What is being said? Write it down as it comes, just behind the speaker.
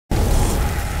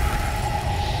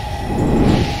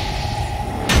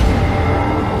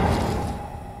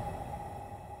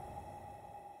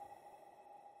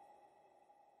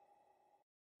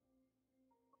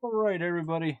All right,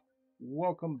 everybody.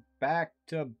 Welcome back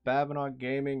to Babinock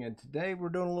Gaming, and today we're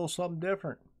doing a little something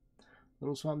different.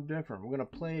 We're going to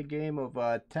play a game of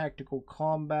Tactical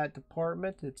Combat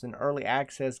Department. It's an early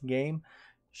access game.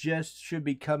 Just should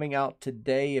be coming out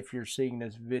today if you're seeing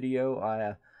this video.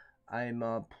 I'm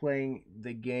playing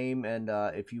the game, and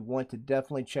if you want to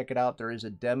definitely check it out, there is a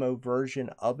demo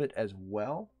version of it as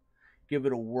well. Give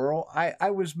it a whirl.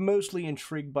 I was mostly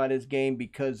intrigued by this game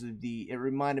because of it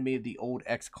reminded me of the old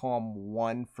XCOM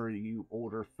 1 for you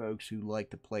older folks who like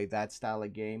to play that style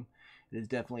of game. It is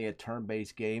definitely a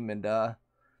turn-based game, and I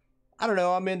don't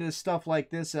know, I'm into stuff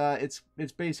like this. It's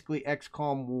basically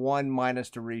XCOM 1 minus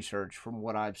the research from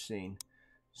what I've seen.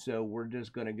 So we're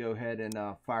just going to go ahead and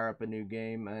fire up a new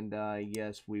game, and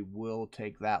yes, we will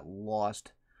take that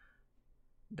lost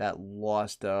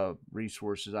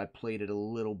resources. I played it a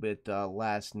little bit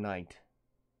last night,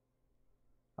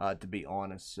 to be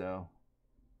honest. So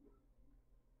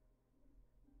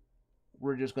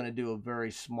we're just going to do a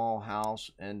very small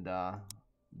house and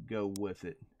go with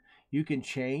it. You can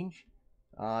change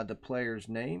the player's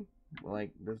name.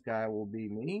 Like this guy will be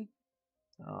me.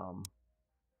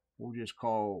 We'll just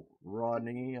call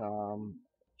Rodney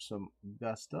some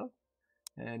Gusta.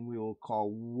 And we will call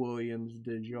Williams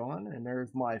Dijon. And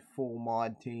there's my full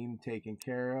mod team taken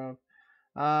care of.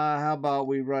 How about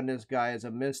we run this guy as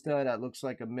a Mista? That looks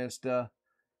like a Mista.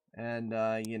 And,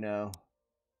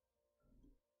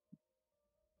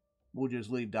 we'll just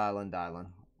leave Dylan.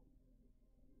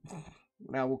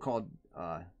 Now we'll call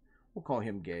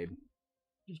him Gabe.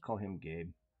 Just call him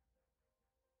Gabe.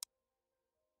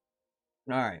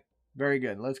 All right. Very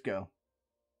good. Let's go.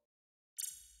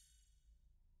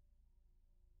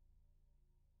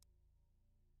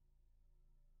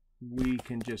 We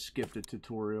can just skip the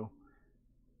tutorial.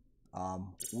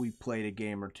 We played a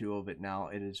game or two of it now.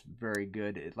 It is very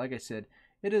good. Like I said,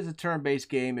 it is a turn-based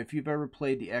game. If you've ever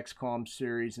played the XCOM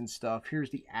series and stuff,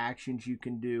 here's the actions you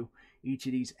can do. Each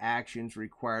of these actions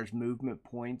requires movement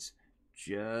points,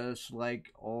 just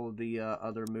like all the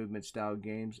other movement style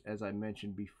games, as I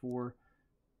mentioned before.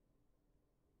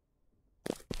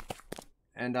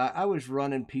 And I was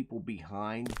running people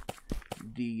behind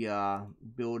the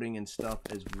building and stuff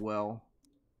as well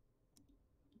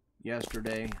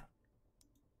yesterday.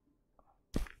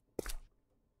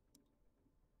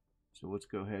 So let's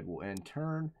go ahead, we'll end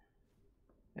turn.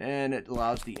 And it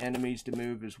allows the enemies to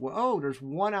move as well. Oh, there's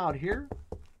one out here.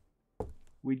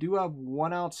 We do have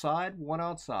one outside.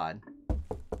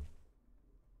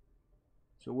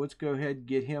 So let's go ahead and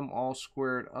get him all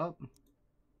squared up.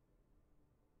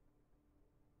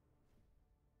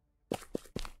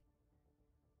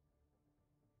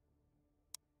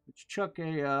 Let's chuck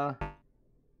a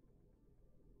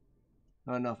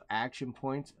not enough action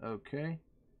points. Okay.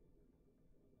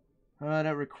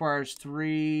 That requires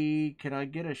 3. Can I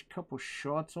get a couple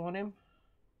shots on him?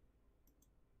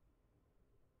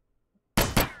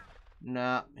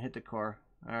 Nah, hit the car.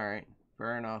 Alright,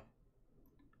 fair enough.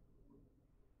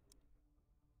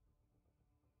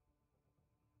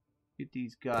 Get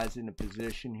these guys into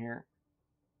position here.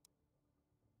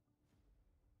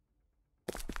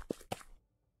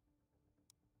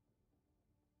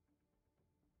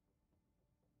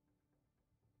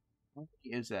 What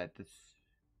is that? This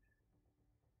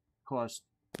costs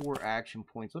 4 action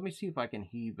points. Let me see if I can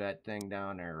heave that thing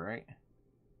down there, right?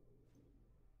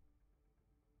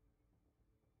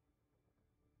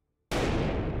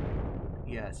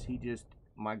 Yes,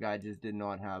 my guy just did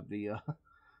not have the,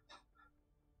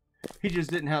 he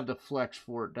just didn't have the flex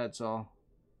for it, that's all.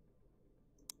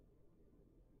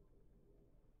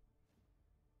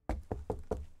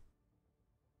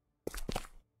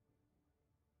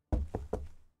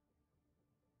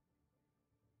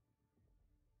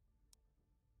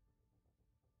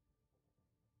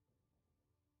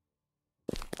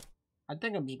 I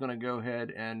think I'm just going to go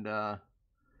ahead and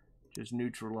just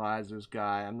neutralize this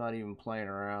guy. I'm not even playing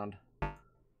around.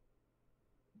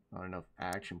 Not enough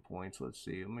action points. Let's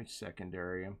see. Let me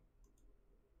secondary him.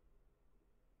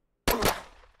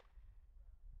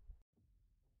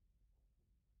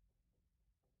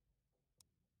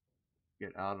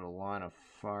 Get out of the line of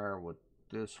fire with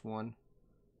this one.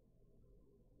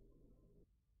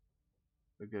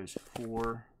 It goes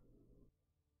 4.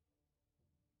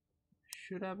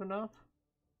 Should have enough.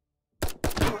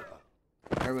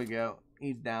 There we go.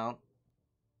 He's down.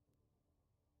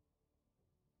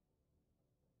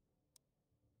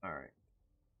 Alright.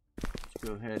 Let's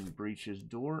go ahead and breach his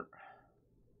door.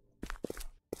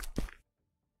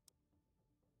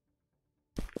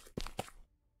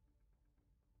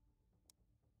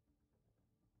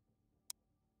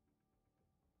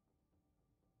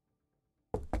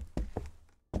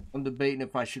 I'm debating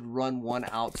if I should run one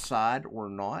outside or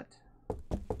not.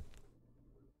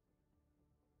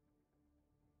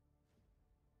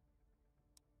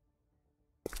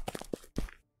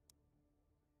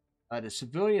 The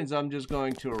civilians I'm just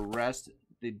going to arrest.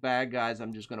 The bad guys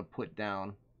I'm just going to put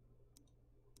down.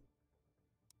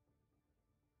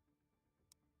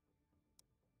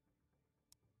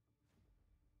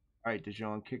 Alright,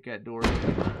 Dijon, kick that door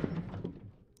open.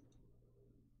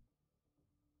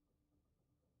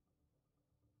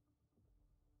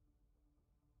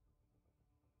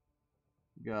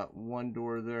 Got one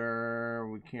door there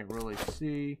we can't really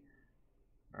see.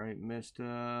 Alright,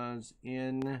 Mista's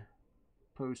in.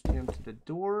 Post him to the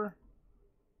door.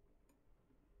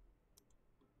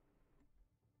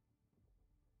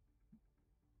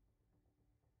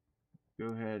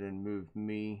 Go ahead and move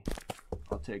me.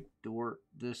 I'll take door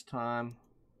this time.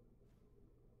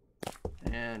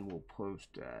 And we'll post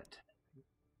that.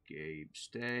 Gabe,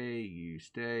 stay. You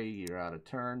stay. You're out of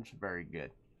turns. Very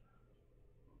good.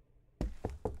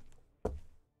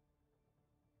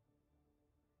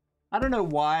 I don't know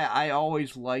why I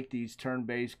always like these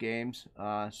turn-based games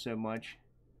so much.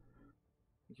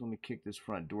 Just let me kick this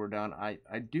front door down. I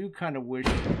do kind of wish...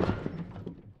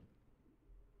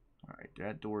 Alright,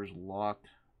 that door is locked.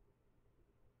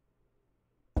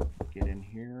 Get in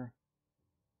here.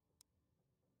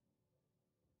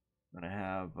 I'm gonna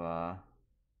have I'm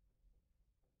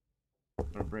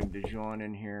gonna bring Dijon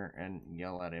in here and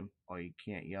yell at him. Oh, you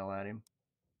can't yell at him.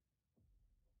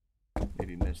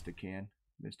 Maybe Mista can.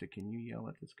 Mista, can you yell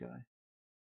at this guy?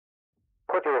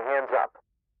 Put your hands up.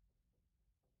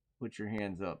 Put your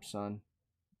hands up, son.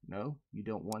 No, you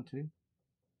don't want to?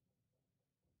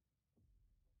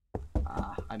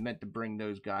 Ah, I meant to bring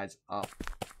those guys up.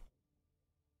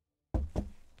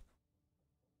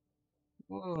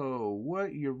 Whoa,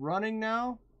 what? You're running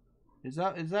now? Is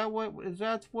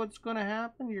that what's gonna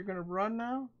happen? You're gonna run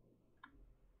now?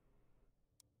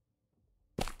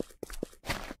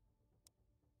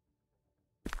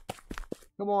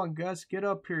 Come on, Gus, get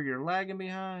up here. You're lagging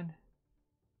behind.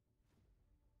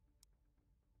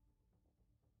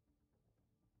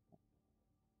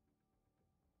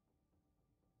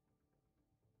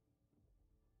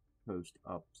 Post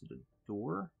up to the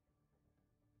door.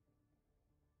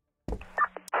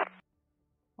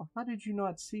 Oh, how did you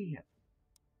not see him?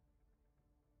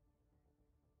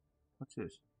 What's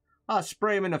this? Ah,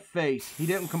 spray him in the face. He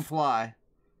didn't comply.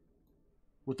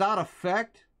 Without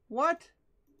effect? What?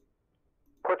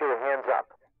 Put your hands up.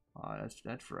 Oh,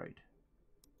 that's right.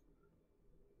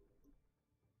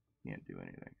 Can't do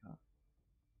anything, huh?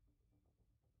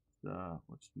 So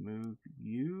let's move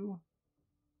you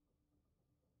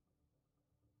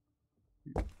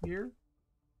here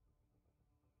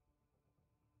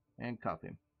and cuff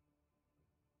him.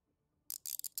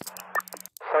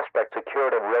 Suspect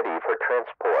secured and ready for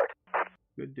transport.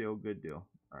 Good deal, good deal.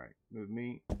 All right, move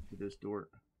me to this door.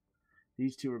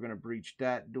 These two are going to breach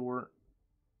that door.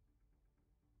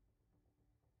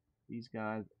 These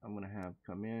guys I'm going to have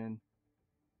come in.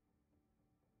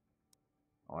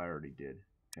 Oh, I already did.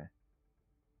 Okay.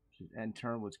 Just end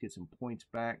turn. Let's get some points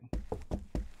back.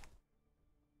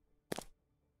 It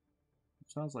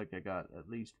sounds like I got at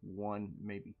least one,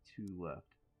 maybe two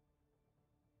left.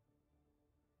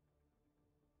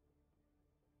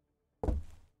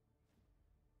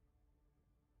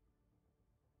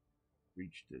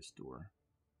 Reach this door.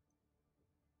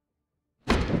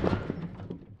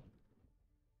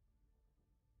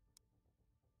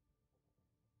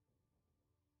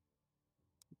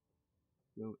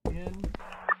 Go in.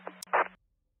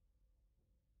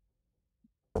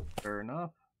 Fair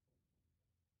enough.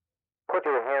 Put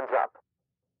your hands up.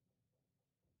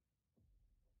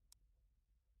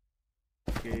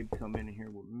 Gabe, come in here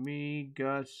with me.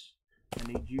 Gus, I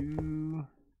need you.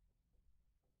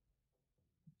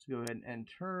 Let's go ahead and end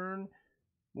turn.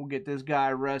 We'll get this guy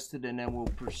arrested and then we'll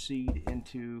proceed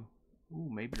into... Ooh,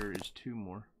 maybe there is two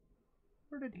more.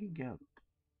 Where did he go?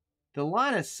 The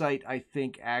line of sight, I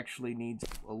think, actually needs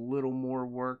a little more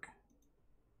work.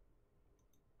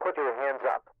 Put your hands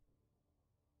up.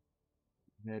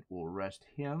 That will arrest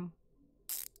him.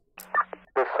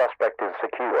 This suspect is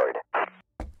secured.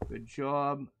 Good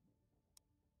job.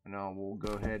 Now we'll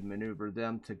go ahead and maneuver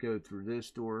them to go through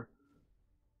this door.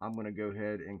 I'm going to go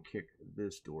ahead and kick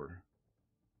this door.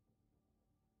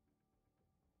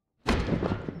 There's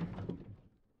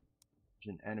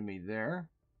an enemy there.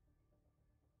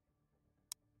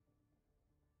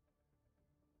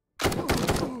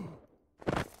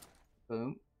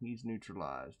 Boom. He's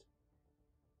neutralized.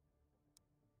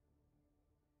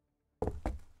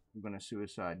 We're going to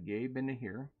suicide Gabe into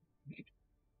here.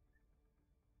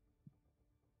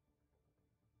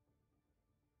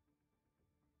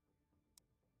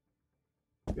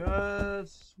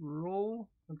 Just roll.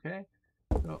 Okay.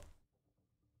 So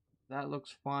that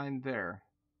looks fine there.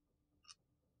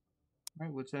 All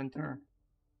right, let's end turn.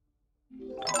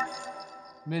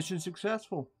 Mission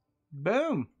successful.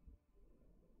 Boom.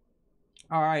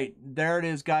 All right, there it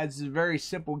is, guys. It's a very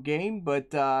simple game,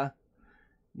 but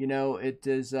you know, it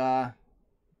is kind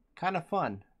of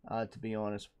fun, to be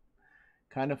honest.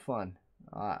 Kind of fun.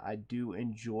 I do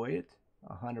enjoy it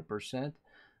 100%.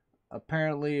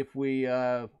 Apparently, if we,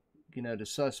 you know, the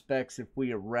suspects, if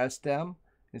we arrest them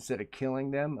instead of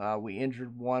killing them, we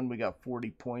injured one, we got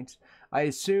 40 points. I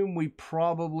assume we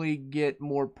probably get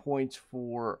more points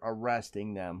for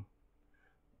arresting them.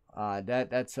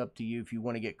 That's up to you if you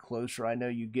want to get closer. I know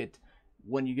you get,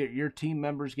 when you get your team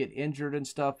members get injured and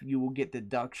stuff, you will get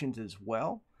deductions as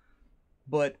well.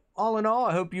 But all in all,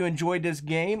 I hope you enjoyed this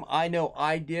game. I know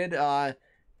I did.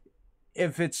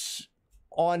 If it's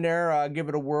on there, give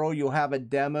it a whirl. You'll have a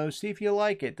demo. See if you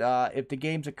like it. If the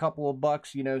game's a couple of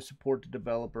bucks, you know, support the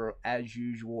developer as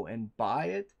usual and buy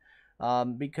it.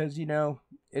 Because, you know,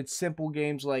 it's simple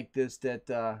games like this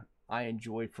that I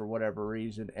enjoy for whatever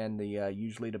reason. And the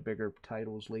usually the bigger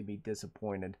titles leave me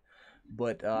disappointed.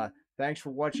 But thanks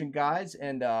for watching, guys.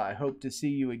 And I hope to see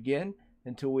you again.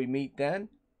 Until we meet then,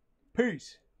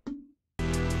 peace.